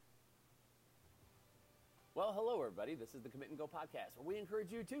Well, hello, everybody. This is the Commit and Go podcast, where we encourage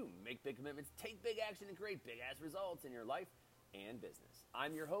you to make big commitments, take big action, and create big-ass results in your life and business.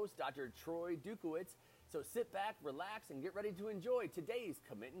 I'm your host, Dr. Troy Dukowitz. So sit back, relax, and get ready to enjoy today's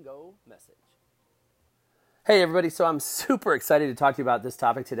Commit and Go message. Hey, everybody. So I'm super excited to talk to you about this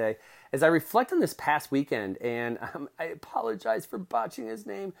topic today as I reflect on this past weekend, and I apologize for botching his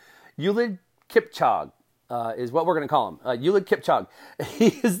name. Eliud Kipchoge is what we're going to call him. Eliud Kipchoge.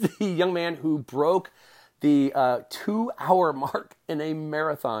 He is the young man who broke the 2-hour mark in a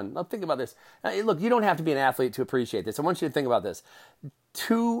marathon. Now think about this. Look, you don't have to be an athlete to appreciate this. I want you to think about this.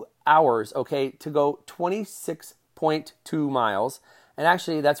 2 hours, okay, to go 26.2 miles. And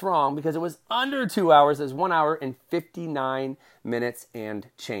actually, that's wrong because it was under 2 hours. It was 1 hour and 59 minutes and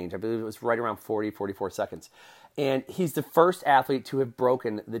change. I believe it was right around 44 seconds. And he's the first athlete to have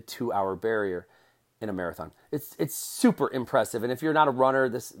broken the 2-hour barrier in a marathon. It's super impressive. And if you're not a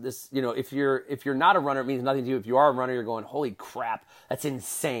runner, if you're not a runner, it means nothing to you. If you are a runner, you're going, holy crap, that's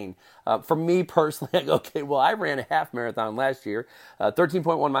insane. For me personally, I go, okay, well, I ran a half marathon last year,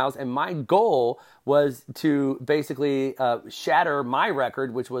 13.1 miles, and my goal was to basically shatter my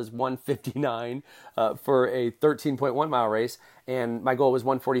record, which was 1:59 for a 13.1 mile race. And my goal was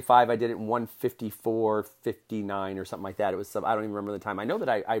 1:45. I did it in 1:54:59 or something like that. It was I don't even remember the time. I know that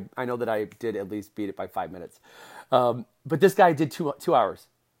I know that I did at least beat it by 5 minutes. But this guy did 2 hours,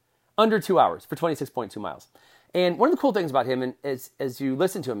 under 2 hours for 26.2 miles. And one of the cool things about him, and as you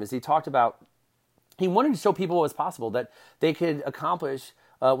listen to him, is he talked about he wanted to show people what was possible, that they could accomplish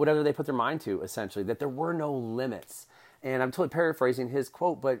whatever they put their mind to, essentially, that there were no limits. And I'm totally paraphrasing his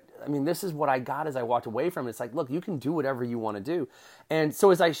quote, but I mean, this is what I got as I walked away from it. It's like, look, you can do whatever you want to do. And so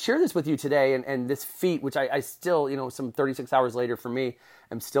as I share this with you today, and this feat, which I still, some 36 hours later for me,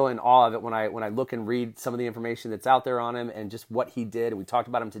 I'm still in awe of it when I look and read some of the information that's out there on him and just what he did. And we talked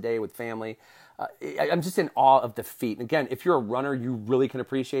about him today with family. I'm just in awe of the feat. And again, if you're a runner, you really can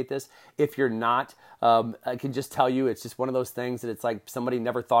appreciate this. If you're not, I can just tell you, it's just one of those things that it's like somebody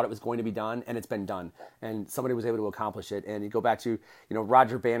never thought it was going to be done, and it's been done. And somebody was able to accomplish it. And you go back to,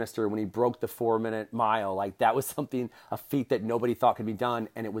 Roger Bannister, when he broke the 4-minute mile, like that was a feat that nobody thought could be done,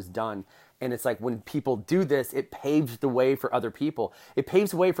 and it was done. And it's like when people do this, it paves the way for other people. It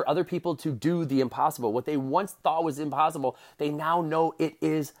paves the way for other people to do the impossible. What they once thought was impossible, they now know it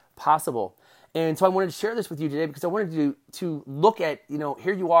is possible. And so I wanted to share this with you today because I wanted to look at,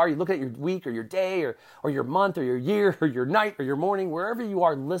 here you are, you look at your week or your day or your month or your year or your night or your morning, wherever you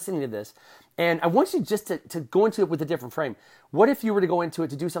are listening to this. And I want you just to go into it with a different frame. What if you were to go into it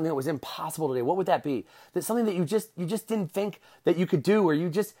to do something that was impossible today? What would that be? That's something that you just didn't think that you could do, or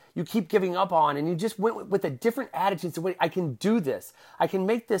you keep giving up on, and you just went with a different attitude. So wait, I can do this. I can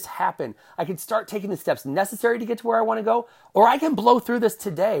make this happen. I can start taking the steps necessary to get to where I want to go, or I can blow through this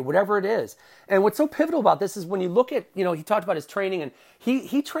today, whatever it is. And what's so pivotal about this is when you look at, he talked about his training, and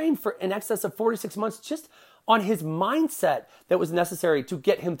he trained for in excess of 46 months just on his mindset that was necessary to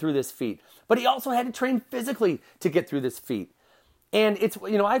get him through this feat. But he also had to train physically to get through this feat. And it's,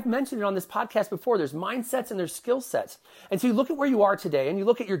 I've mentioned it on this podcast before, there's mindsets and there's skill sets. And so you look at where you are today and you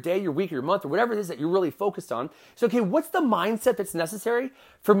look at your day, your week, your month, or whatever it is that you're really focused on. So, okay, what's the mindset that's necessary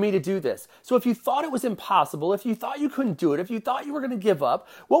for me to do this? So if you thought it was impossible, if you thought you couldn't do it, if you thought you were going to give up,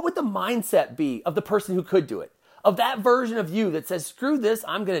 what would the mindset be of the person who could do it? Of that version of you that says, screw this,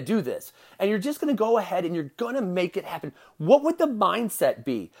 I'm going to do this. And you're just going to go ahead and you're going to make it happen. What would the mindset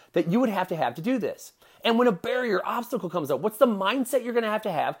be that you would have to do this? And when a barrier obstacle comes up, what's the mindset you're going to have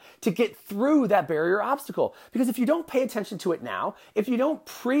to get through that barrier obstacle? Because if you don't pay attention to it now, if you don't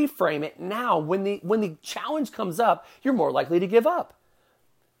pre-frame it now, when the challenge comes up, you're more likely to give up.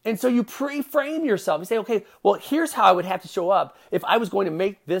 And so you pre-frame yourself. You say, okay, well, here's how I would have to show up if I was going to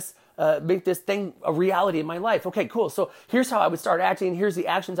make this thing a reality in my life. Okay, cool. So here's how I would start acting. Here's the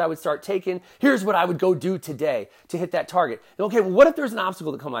actions I would start taking. Here's what I would go do today to hit that target. And okay, well, what if there's an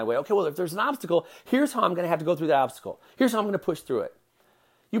obstacle that comes my way? Okay, well, if there's an obstacle, here's how I'm going to have to go through that obstacle. Here's how I'm going to push through it.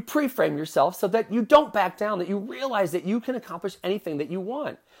 You pre-frame yourself so that you don't back down, that you realize that you can accomplish anything that you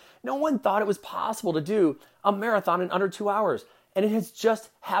want. No one thought it was possible to do a marathon in under 2 hours. And it has just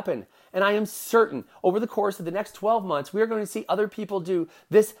happened. And I am certain over the course of the next 12 months, we are going to see other people do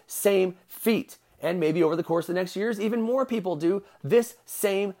this same feat. And maybe over the course of the next years, even more people do this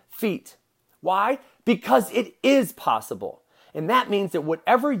same feat. Why? Because it is possible. And that means that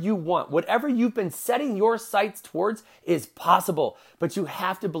whatever you want, whatever you've been setting your sights towards is possible. But you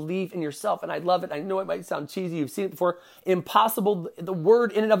have to believe in yourself. And I love it. I know it might sound cheesy. You've seen it before. Impossible, the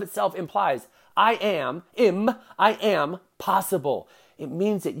word in and of itself implies I am possible. It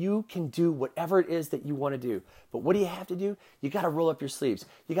means that you can do whatever it is that you want to do. But what do you have to do? You got to roll up your sleeves.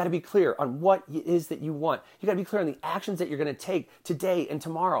 You got to be clear on what it is that you want. You got to be clear on the actions that you're going to take today and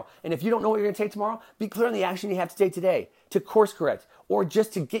tomorrow. And if you don't know what you're going to take tomorrow, be clear on the action you have to take today to course correct or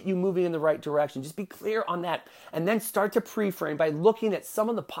just to get you moving in the right direction. Just be clear on that. And then start to pre-frame by looking at some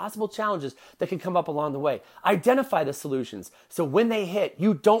of the possible challenges that can come up along the way. Identify the solutions. So when they hit,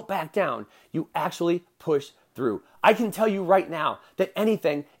 you don't back down. You actually push through. I can tell you right now that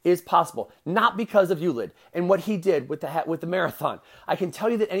anything is possible, not because of Ulid and what he did with the marathon. I can tell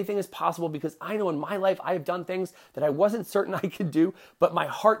you that anything is possible because I know in my life I have done things that I wasn't certain I could do, but my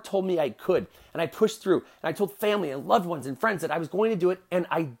heart told me I could, and I pushed through. And I told family and loved ones and friends that I was going to do it, and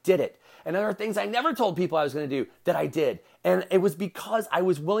I did it. And there are things I never told people I was going to do that I did. And it was because I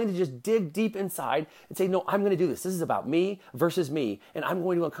was willing to just dig deep inside and say, no, I'm going to do this. This is about me versus me, and I'm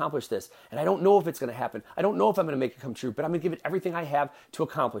going to accomplish this. And I don't know if it's going to happen. I don't know if I'm going to make it come true, but I'm going to give it everything I have to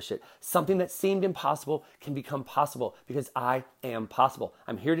accomplish it. Something that seemed impossible can become possible because I am possible.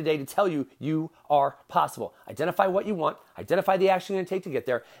 I'm here today to tell you, you are possible. Identify what you want, identify the action you're going to take to get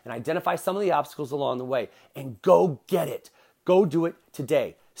there, and identify some of the obstacles along the way, and go get it. Go do it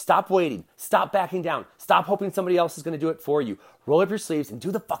today. Stop waiting. Stop backing down. Stop hoping somebody else is going to do it for you. Roll up your sleeves and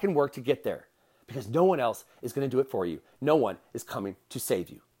do the fucking work to get there because no one else is going to do it for you. No one is coming to save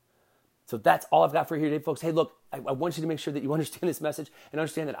you. So that's all I've got for you today, folks. Hey, look, I want you to make sure that you understand this message and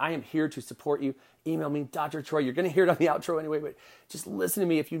understand that I am here to support you. Email me, Dr. Troy. You're going to hear it on the outro anyway, but just listen to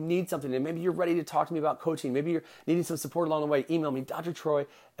me if you need something. And maybe you're ready to talk to me about coaching. Maybe you're needing some support along the way. Email me,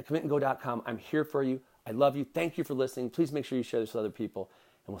 drtroy@commitandgo.com. I'm here for you. I love you. Thank you for listening. Please make sure you share this with other people,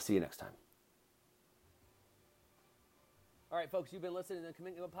 and we'll see you next time. All right, folks, you've been listening to the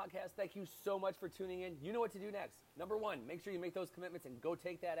Commit and Go podcast. Thank you so much for tuning in. You know what to do next. Number one, make sure you make those commitments and go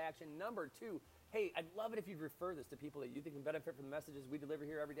take that action. Number two, hey, I'd love it if you'd refer this to people that you think can benefit from the messages we deliver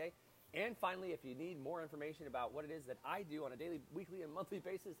here every day. And finally, if you need more information about what it is that I do on a daily, weekly, and monthly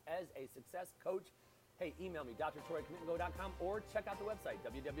basis as a success coach, hey, email me, drtroy@commitandgo.com, or check out the website,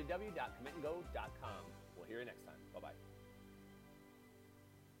 www.commitandgo.com. We'll hear you next time. Bye-bye.